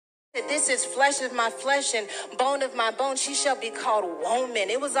This is flesh of my flesh and bone of my bone. She shall be called woman.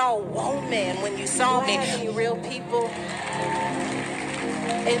 It was all woman when you saw me. Any real people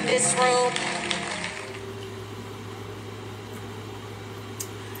in this room?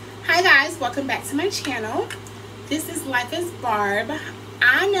 Hi guys, welcome back to my channel. This is Life is Barb.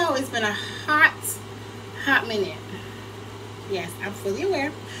 I know it's been a hot minute. Yes, I'm fully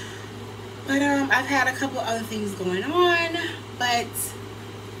aware. But I've had a couple other things going on. But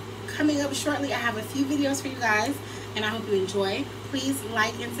coming up shortly, I have a few videos for you guys, and I hope you enjoy. Please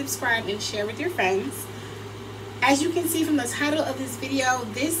like and subscribe and share with your friends. As you can see from the title of this video,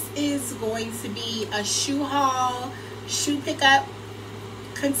 this is going to be a shoe haul, shoe pickup,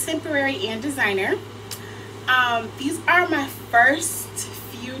 contemporary and designer. These are my first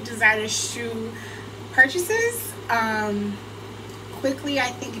few designer shoe purchases. Quickly, I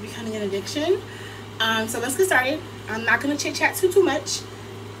think it's becoming an addiction. So let's get started. I'm not going to chit chat too much.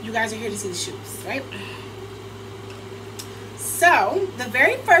 You guys are here to see the shoes, right? So the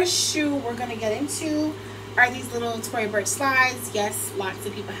very first shoe we're going to get into are these little Tory Burch slides. Yes, lots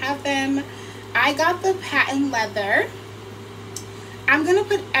of people have them. I got the patent leather. I'm going to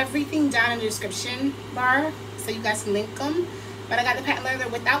put everything down in the description bar so you guys can link them. But I got the patent leather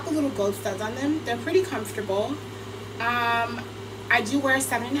without the little gold studs on them. They're pretty comfortable. I do wear a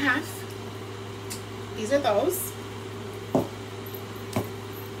 7.5. These are those.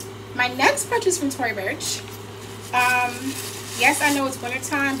 My next purchase from Tory Burch. Yes, I know it's winter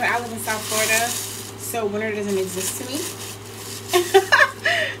time, but I live in South Florida, so winter doesn't exist to me.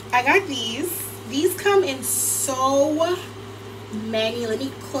 I got these. These come in so many. Let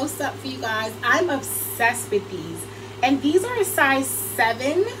me close up for you guys. I'm obsessed with these, and these are a size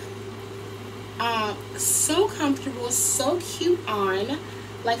 7. So comfortable, so cute on.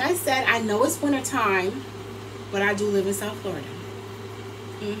 Like I said, I know it's winter time, but I do live in South Florida.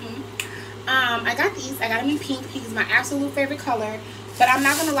 I got these. I got them in pink. Pink is my absolute favorite color, but I'm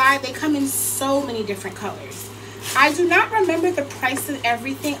not gonna lie, they come in so many different colors. I do not remember the price of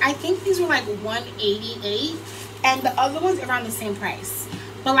everything. I think these were like $188, and the other ones around the same price.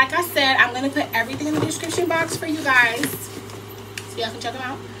 But like I said, I'm gonna put everything in the description box for you guys, so y'all can check them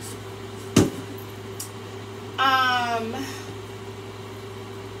out.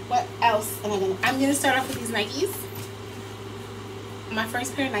 What else am I gonna? I'm gonna start off with these Nikes. My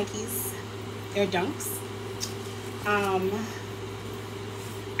first pair of Nikes. They're Dunks. I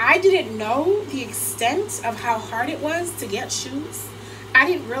didn't know the extent of how hard it was to get shoes. I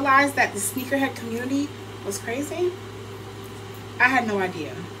didn't realize that the sneakerhead community was crazy. I had no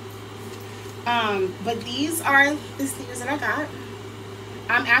idea. But these are the sneakers that I got.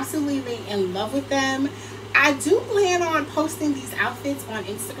 I'm absolutely in love with them. I do plan on posting these outfits on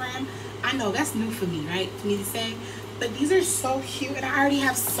Instagram. I know that's new for me, right? For me to say. But these are so cute, and I already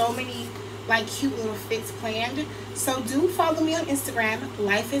have so many like cute little fits planned. So do follow me on Instagram,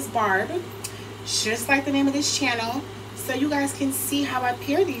 Life is Barb, just like the name of this channel, so you guys can see how I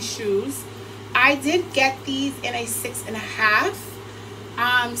pair these shoes. I did get these in a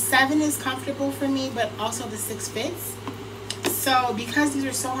 6.5. 7 is comfortable for me, but also the 6 fits. So because these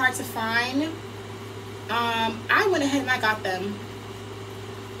are so hard to find, I went ahead and I got them.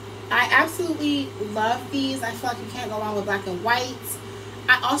 I absolutely love these. I feel like you can't go wrong with black and white.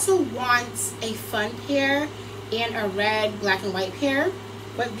 I also want a fun pair and a red, black and white pair,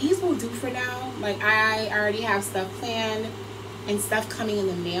 but these will do for now. Like I already have stuff planned and stuff coming in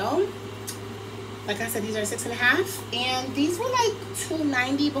the mail. Like I said, these are 6.5, and these were like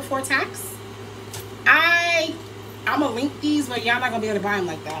 $2.90 before tax. I'm gonna link these, but y'all not gonna be able to buy them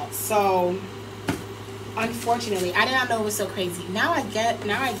like that. So unfortunately, I did not know it was so crazy. Now I get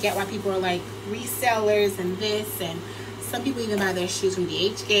why people are like resellers and this, and some people even buy their shoes from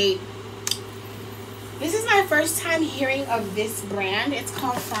DHgate. This is my first time hearing of this brand. It's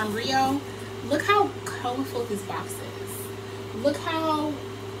called Fram. Look how colorful this box is. Look how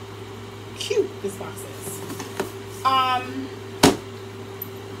cute this box is.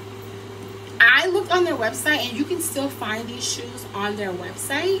 I looked on their website, and you can still find these shoes on their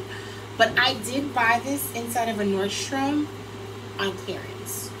website. But I did buy this inside of a Nordstrom on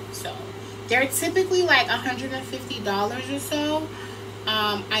clearance. So they're typically like $150 or so.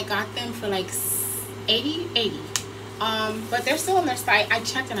 I got them for like $80. But they're still on their site. I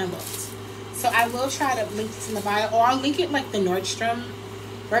checked and I looked. So I will try to link this in the bio, or I'll link it like the Nordstrom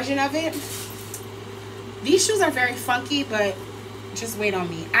version of it. These shoes are very funky, but just wait on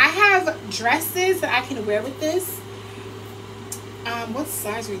me. I have dresses that I can wear with this. What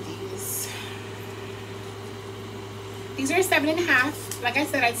size are these? These are 7.5. Like I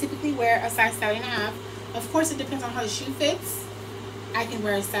said, I typically wear a size 7.5. Of course, it depends on how the shoe fits. I can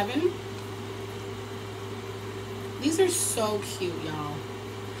wear a 7. These are so cute, y'all.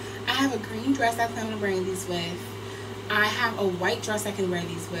 I have a green dress I plan on wearing these with. I have a white dress I can wear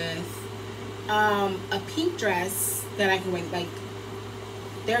these with. A pink dress that I can wear. Like,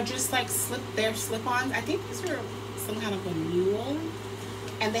 they're just like slip-ons. I think these are some kind of a mule.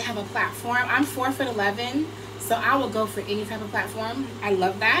 And they have a platform. I'm 4'11", so I will go for any type of platform. I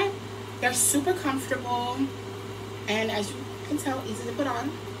love that. They're super comfortable, and as you can tell, easy to put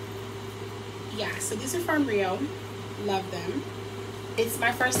on. Yeah, so these are from Rio. Love them. It's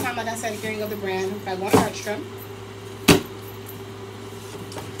my first time, like I said, hearing of the brand by One Nordstrom.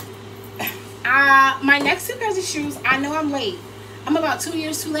 My next 2 pairs of shoes, I know I'm late. I'm about 2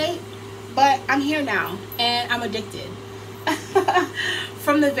 years too late, but I'm here now, and I'm addicted.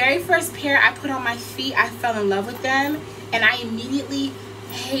 From the very first pair I put on my feet, I fell in love with them, and I immediately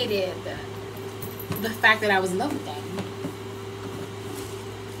hated the fact that I was in love with them.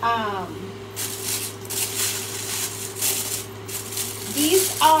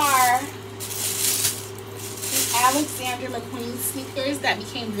 These are the Alexander McQueen sneakers that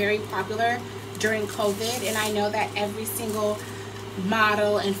became very popular during COVID, and I know that every single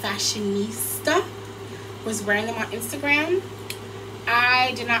model and fashionista was wearing them on Instagram.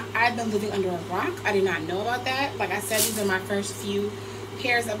 I've been living under a rock. I did not know about that. Like I said, these are my first few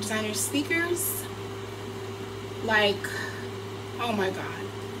pairs of designer sneakers. Like, oh my god,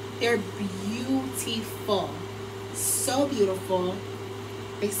 they're beautiful, so beautiful.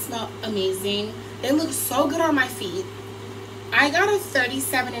 They smell amazing. They look so good on my feet. I got a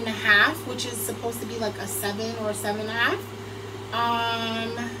 37.5, which is supposed to be like a 7 or a 7.5.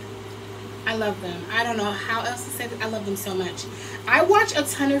 I love them. I don't know how else to say that. I love them so much. I watch a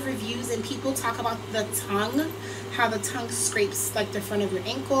ton of reviews and people talk about the tongue, how the tongue scrapes like the front of your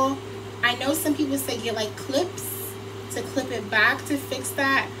ankle. I know some people say get like clips to clip it back to fix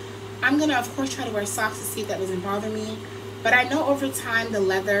that. I'm gonna of course try to wear socks to see if that doesn't bother me, but I know over time the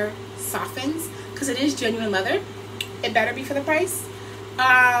leather softens because it is genuine leather. It better be for the price.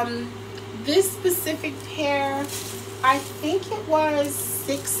 This specific pair, I think it was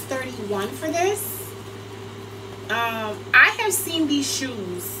 $6.31 for this. I have seen these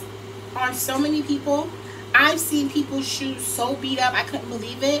shoes on so many people. I've seen people's shoes so beat up I couldn't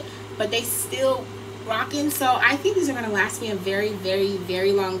believe it, but they still rocking. So I think these are going to last me a very, very,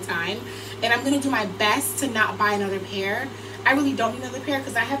 very long time, and I'm going to do my best to not buy another pair. I really don't need another pair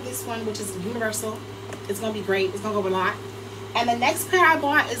because I have this one, which is universal. It's going to be great. It's going to go a lot. And the next pair I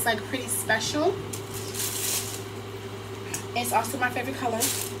bought is like pretty special. It's also my favorite color.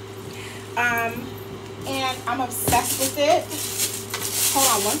 And I'm obsessed with it. Hold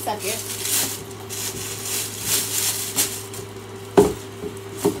on one second.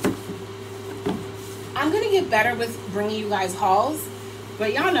 I'm gonna get better with bringing you guys hauls,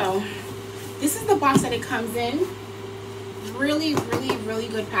 but y'all know this is the box that it comes in. Really, really, really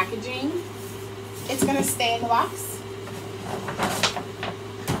good packaging. It's gonna stay in the box.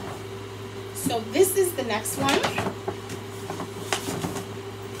 So this is the next one.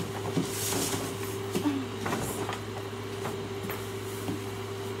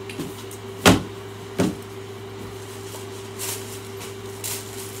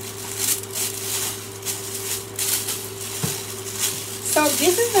 So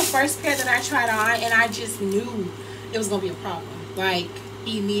this is the first pair that I tried on, and I just knew it was gonna be a problem, like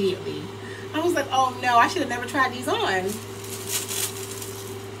immediately. I was like, oh no, I should have never tried these on.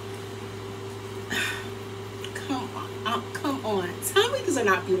 Come on, tell me these are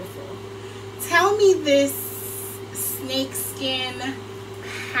not beautiful. Tell me this snakeskin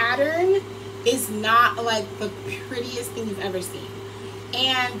pattern is not like the prettiest thing you've ever seen.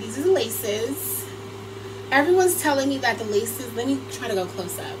 And these are the laces. Everyone's telling me that the laces, let me try to go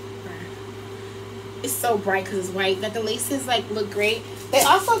close up. It's so bright because it's white, that the laces like look great. They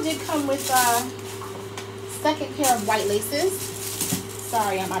also did come with a second pair of white laces.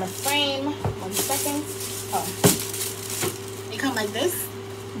 Sorry, I'm out of frame. 1 second. Oh, they come like this.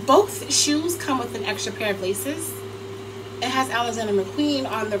 Both shoes come with an extra pair of laces. It has Alexander McQueen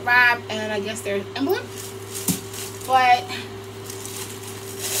on the wrap and I guess their emblem. But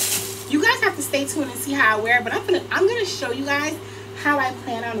you guys have to stay tuned and see how I wear it. But I'm gonna show you guys how I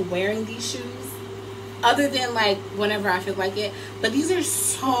plan on wearing these shoes, other than like whenever I feel like it. But these are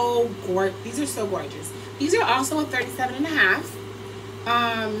so gorgeous. These are so gorgeous. These are also a 37.5.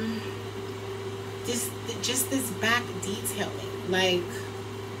 Just this back detailing, like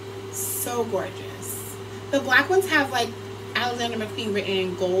so gorgeous. The black ones have like Alexander McQueen written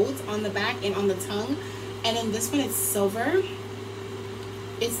in gold on the back and on the tongue, and then this one it's silver.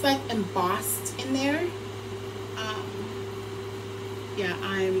 It's like embossed in there. Yeah,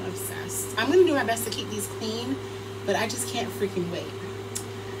 I'm obsessed. I'm gonna do my best to keep these clean, but I just can't freaking wait.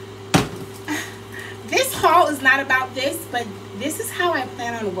 This haul is not about this, but this is how I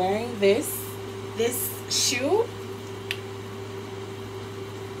plan on wearing this shoe.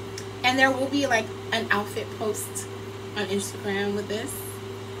 And there will be like an outfit post on Instagram with this.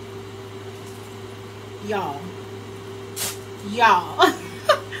 Y'all.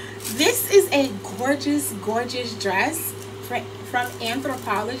 This is a gorgeous dress from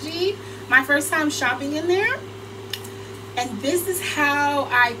Anthropologie. My first time shopping in there. And this is how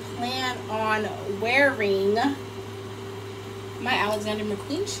I plan on wearing my Alexander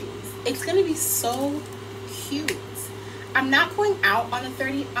McQueen shoes. It's gonna be so cute. I'm not going out on the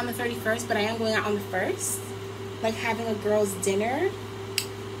 31st, but I am going out on the 1st, like having a girls' dinner.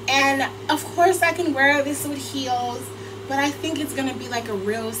 And of course I can wear this with heels, but I think it's gonna be like a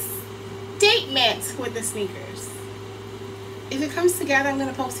real statement with the sneakers. If it comes together, I'm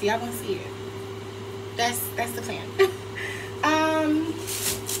gonna post it. Y'all gonna see it. That's the plan.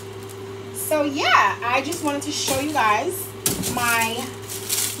 So yeah, I just wanted to show you guys my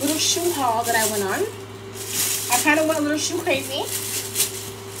little shoe haul that I went on. I kind of went a little shoe crazy,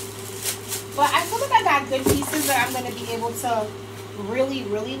 but I feel like I got good pieces that I'm going to be able to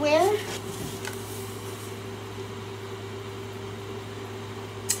really wear.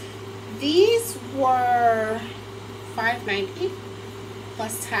 These were $5.90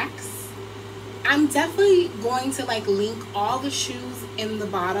 plus tax. I'm definitely going to like link all the shoes in the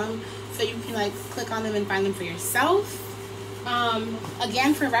bottom so you can like click on them and find them for yourself.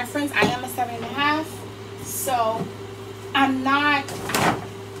 Again, for reference, I am a 7.5, so I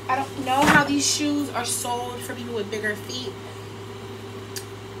don't know how these shoes are sold for people with bigger feet,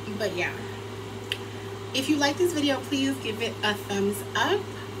 but yeah. If you like this video, please give it a thumbs up.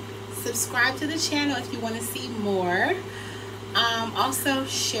 Subscribe to the channel if you want to see more. Also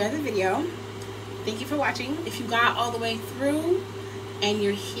share the video. Thank you for watching. If you got all the way through and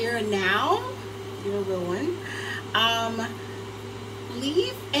you're here now, you're a real one.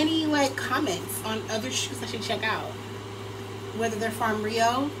 Leave any like comments on other shoes I should check out, whether they're from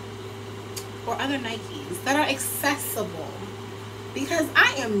Rio or other Nikes that are accessible, because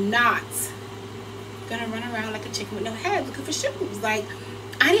I am not gonna run around like a chicken with no head looking for shoes. Like,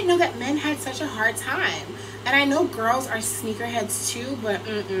 I didn't know that men had such a hard time, and I know girls are sneakerheads too, but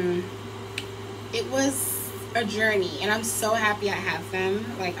it was a journey, and I'm so happy I have them.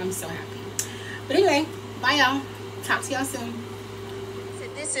 Like, I'm so happy. But anyway, bye y'all. Talk to y'all soon.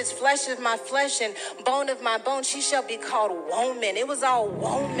 This is flesh of my flesh and bone of my bone. She shall be called woman. It was all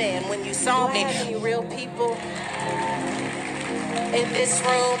woman when you saw me. Any real people in this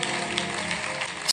room?